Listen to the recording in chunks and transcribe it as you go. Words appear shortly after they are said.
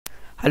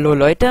Hallo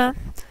Leute,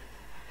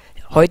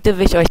 heute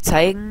will ich euch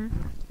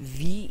zeigen,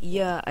 wie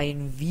ihr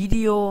ein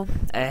Video,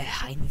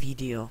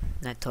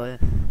 na toll,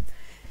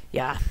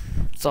 ja,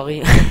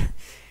 sorry,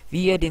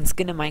 wie ihr den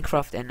Skin in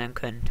Minecraft ändern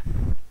könnt.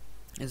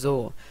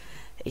 So,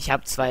 ich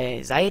habe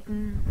zwei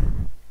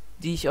Seiten,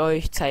 die ich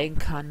euch zeigen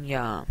kann,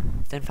 ja,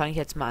 dann fange ich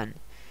jetzt mal an.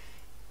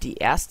 Die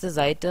erste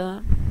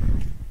Seite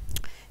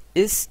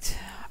ist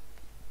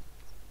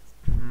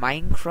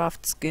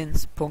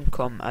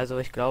minecraftskins.com, also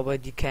ich glaube,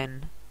 die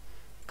kennen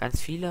ganz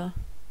viele.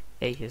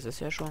 Ey, hier ist es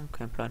ja schon.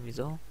 Kein Plan,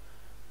 wieso.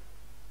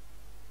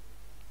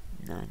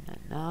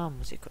 Na,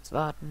 muss ich kurz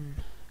warten.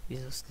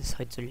 Wieso ist das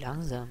heute so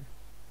langsam?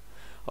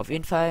 Auf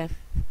jeden Fall,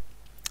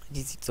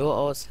 die sieht so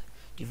aus.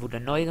 Die wurde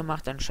neu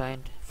gemacht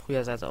anscheinend.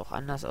 Früher sah sie auch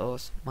anders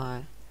aus.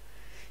 Mal.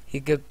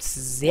 Hier gibt es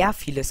sehr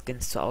viele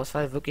Skins zur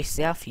Auswahl. Wirklich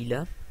sehr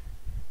viele.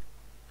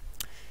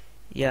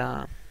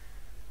 Ja.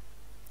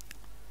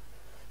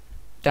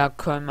 Da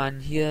kann man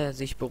hier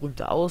sich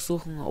berühmte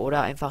aussuchen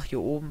oder einfach hier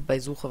oben bei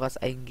Suche was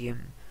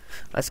eingeben.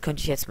 Was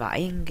könnte ich jetzt mal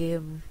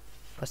eingeben?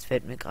 Was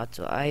fällt mir gerade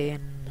so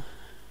ein?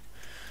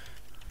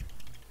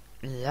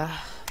 Ja.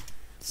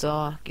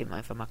 So, geben wir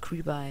einfach mal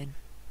Creeper ein.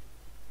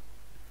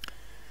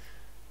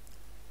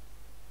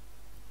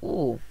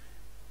 Oh.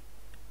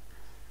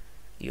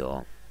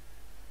 Ja.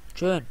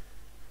 Schön.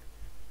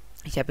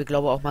 Ich habe,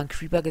 glaube ich, auch mal einen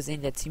Creeper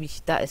gesehen, der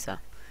ziemlich... Da ist er.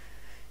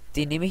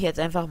 Den nehme ich jetzt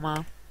einfach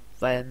mal,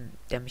 weil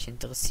der mich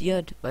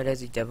interessiert, weil der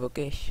sieht ja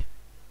wirklich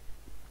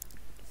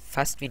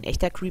fast wie ein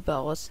echter Creeper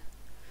aus.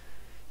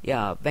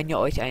 Ja, wenn ihr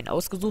euch einen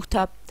ausgesucht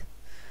habt,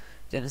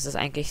 dann ist es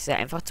eigentlich sehr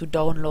einfach zu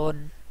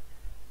downloaden.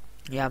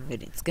 Hier haben wir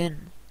den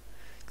Skin.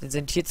 Dann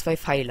sind hier zwei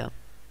Pfeile.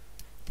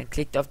 Dann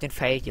klickt auf den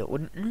Pfeil hier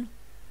unten.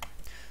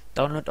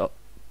 Download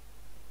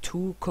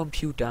to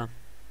Computer.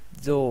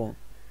 So.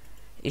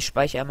 Ich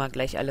speichere mal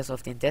gleich alles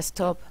auf den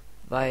Desktop,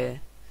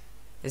 weil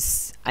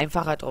es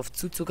einfacher drauf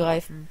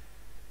zuzugreifen.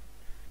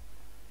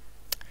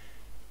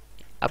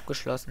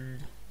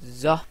 Abgeschlossen.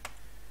 So.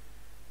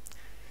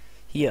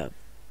 Hier.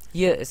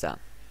 Hier ist er.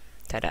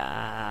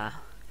 Tada.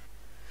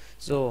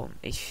 So,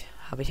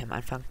 habe ich am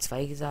Anfang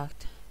 2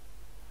 gesagt.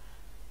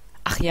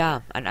 Ach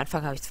ja, am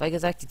Anfang habe ich 2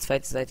 gesagt. Die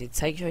zweite Seite, die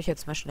zeige ich euch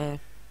jetzt mal schnell.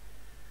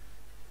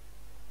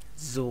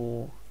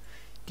 So.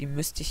 Die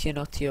müsste ich hier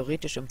noch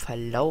theoretisch im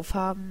Verlauf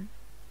haben.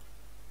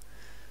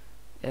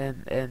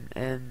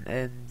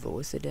 Wo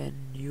ist sie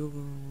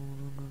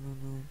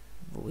denn?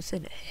 Wo ist sie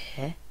denn?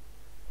 Hä?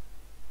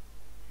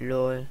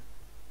 Lol.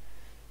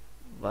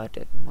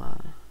 Wartet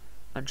mal.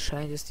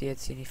 Anscheinend ist die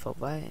jetzt hier nicht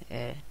vorbei.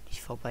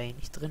 Nicht vorbei,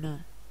 nicht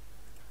drinne.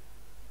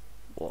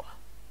 Boah.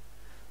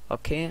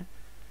 Okay.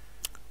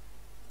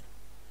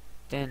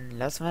 Dann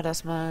lassen wir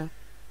das mal.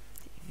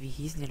 Wie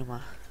hießen die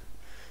nochmal?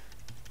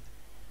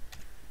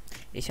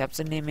 Ich hab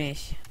sie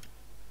nämlich.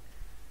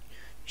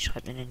 Wie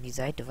schreibt man denn die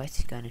Seite? Weiß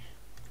ich gar nicht.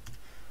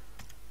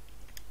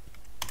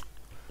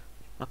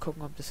 Mal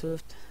gucken, ob das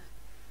hilft.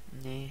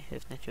 Nee,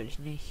 hilft natürlich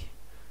nicht.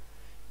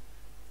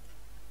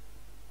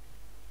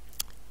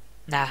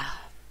 Na.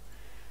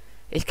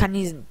 Ich kann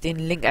den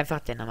Link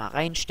einfach dann nochmal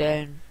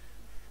reinstellen.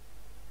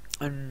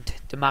 Und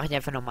dann mache ich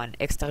einfach nochmal ein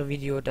extra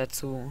Video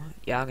dazu.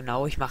 Ja,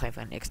 genau, ich mache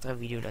einfach ein extra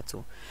Video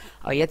dazu.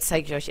 Aber jetzt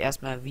zeige ich euch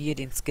erstmal, wie ihr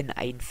den Skin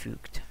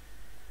einfügt.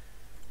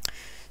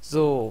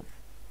 So.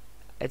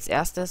 Als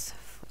erstes,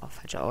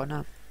 falscher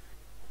Ordner,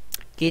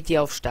 geht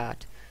ihr auf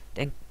Start.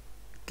 Dann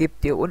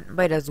gebt ihr unten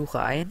bei der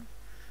Suche ein.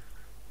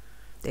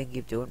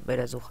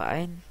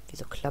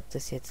 Wieso klappt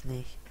das jetzt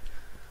nicht?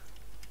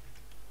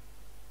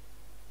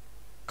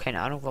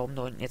 Keine Ahnung, warum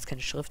da unten jetzt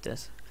keine Schrift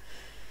ist.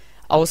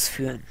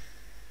 Ausführen.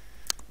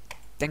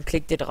 Dann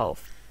klickt ihr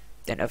drauf.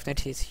 Dann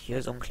öffnet sich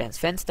hier so ein kleines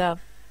Fenster.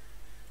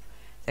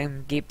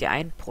 Dann gebt ihr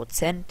ein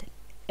Prozent,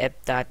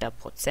 AppData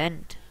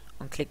Prozent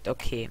und klickt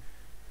OK.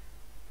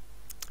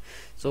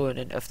 So,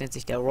 dann öffnet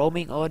sich der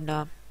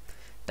Roaming-Ordner.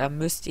 Da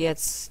müsst ihr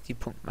jetzt den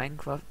Punkt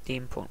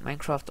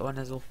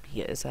Minecraft-Ordner suchen.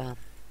 Hier ist er.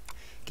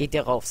 Geht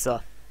ihr rauf. So.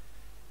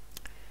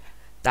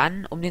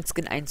 Dann, um den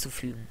Skin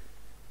einzufügen,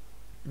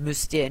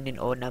 müsst ihr in den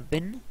Ordner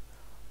bin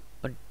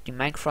und die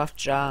Minecraft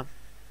Jar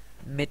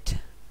mit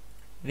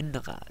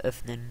WinRAR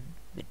öffnen.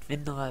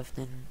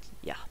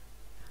 Ja.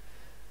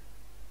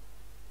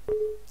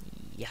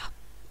 Ja.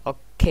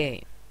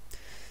 Okay.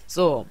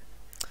 So.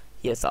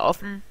 Hier ist er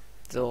offen.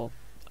 So.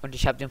 Und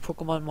ich habe den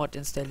Pokémon-Mod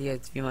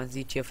installiert, wie man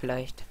sieht hier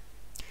vielleicht.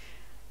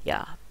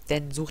 Ja.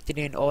 Dann sucht ihr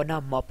den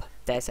Ordner Mob.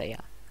 Da ist er ja.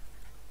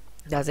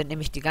 Da sind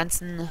nämlich die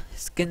ganzen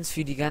Skins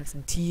für die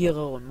ganzen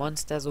Tiere und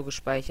Monster so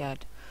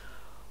gespeichert.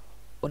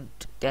 Und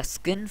der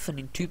Skin von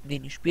dem Typen,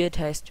 den ihr spielt,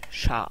 heißt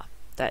Char.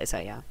 Da ist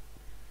er ja.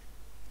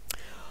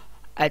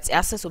 Als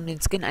erstes, um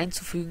den Skin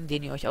einzufügen,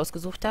 den ihr euch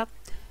ausgesucht habt,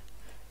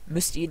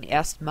 müsst ihr ihn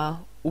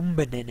erstmal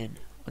umbenennen.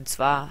 Und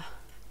zwar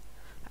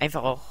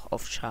einfach auch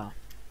auf Char.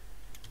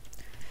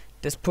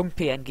 Das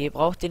 .png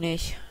braucht ihr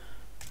nicht.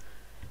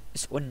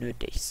 Ist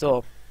unnötig.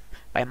 So.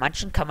 Bei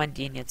manchen kann man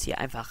den jetzt hier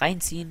einfach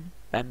reinziehen.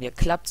 Bei mir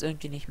klappt es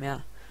irgendwie nicht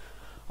mehr.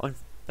 Und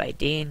bei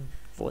denen,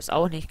 wo es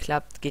auch nicht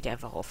klappt, geht ihr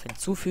einfach auf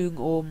Hinzufügen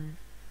oben.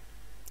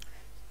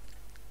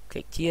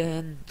 Klickt hier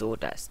hin. So,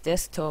 da ist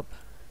Desktop.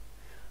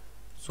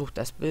 sucht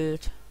das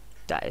Bild,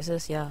 da ist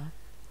es ja,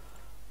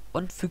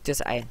 und fügt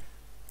es ein.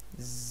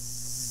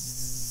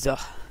 So,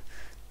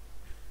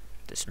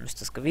 das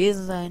müsste es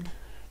gewesen sein.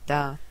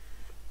 Da.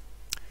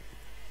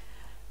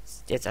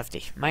 Jetzt auf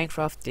dich.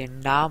 Minecraft, den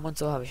Namen und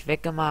so habe ich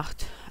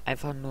weggemacht.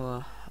 Einfach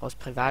nur aus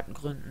privaten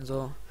Gründen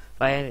so.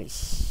 Weil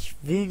ich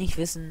will nicht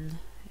wissen.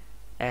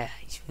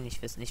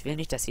 Ich will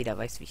nicht, dass jeder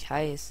weiß, wie ich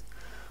heiße.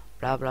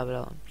 Bla bla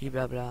bla und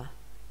blablabla.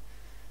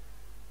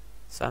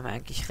 Das war mir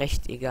eigentlich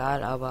recht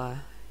egal, aber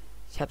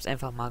ich habe es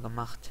einfach mal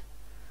gemacht.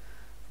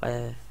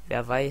 Weil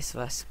wer weiß,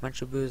 was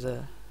manche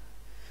böse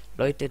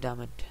Leute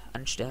damit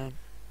anstellen.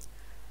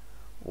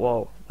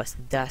 Wow, was ist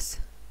denn das?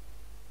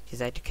 Die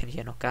Seite kenne ich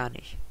ja noch gar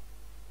nicht.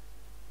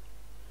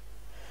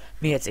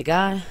 Mir jetzt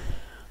egal.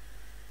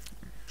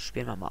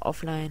 Spielen wir mal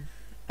offline.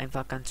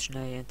 Einfach ganz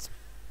schnell jetzt.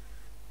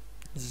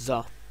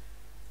 So.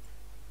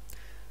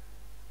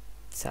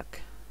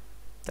 Zack.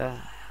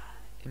 Da.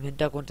 Im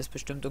Hintergrund ist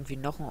bestimmt irgendwie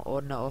noch ein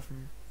Ordner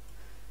offen.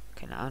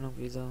 Keine Ahnung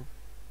wieso.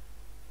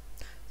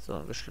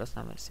 So, geschlossen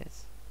haben wir es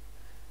jetzt.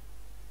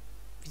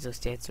 Wieso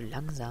ist der jetzt so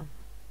langsam?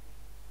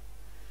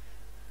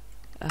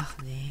 Ach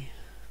nee.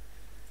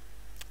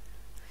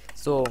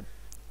 So.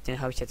 Den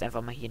habe ich jetzt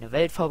einfach mal hier in der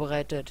Welt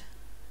vorbereitet.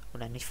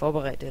 Oder nicht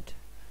vorbereitet.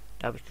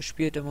 Da habe ich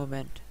gespielt im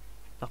Moment.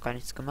 Noch gar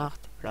nichts gemacht.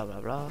 Bla bla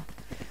bla.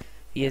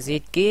 Wie ihr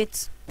seht,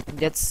 geht's. Und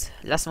jetzt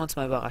lassen wir uns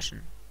mal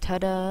überraschen.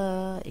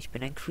 Tada! Ich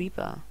bin ein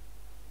Creeper.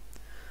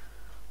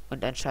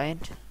 Und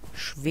anscheinend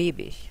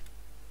schwebe ich.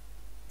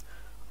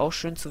 Auch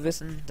schön zu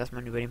wissen, dass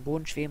man über den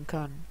Boden schweben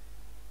kann.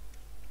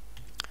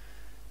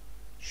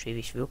 Schwebe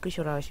ich wirklich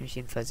oder habe ich mich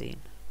jedenfalls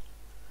versehen?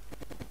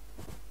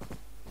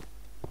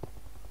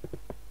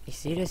 Ich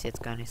sehe das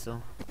jetzt gar nicht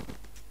so.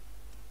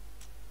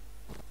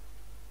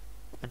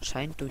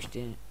 Anscheinend durch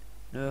den...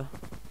 Nö.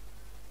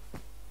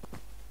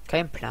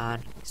 Kein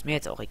Plan. Ist mir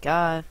jetzt auch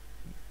egal.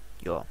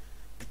 Ja.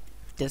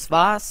 Das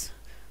war's.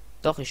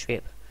 Doch, ich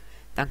schwebe.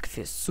 Danke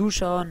fürs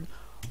Zuschauen.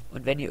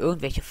 Und wenn ihr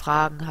irgendwelche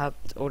Fragen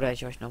habt oder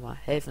ich euch nochmal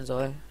helfen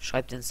soll,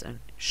 schreibt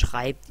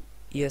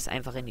ihr es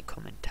einfach in die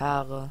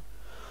Kommentare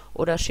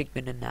oder schickt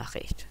mir eine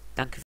Nachricht.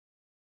 Danke.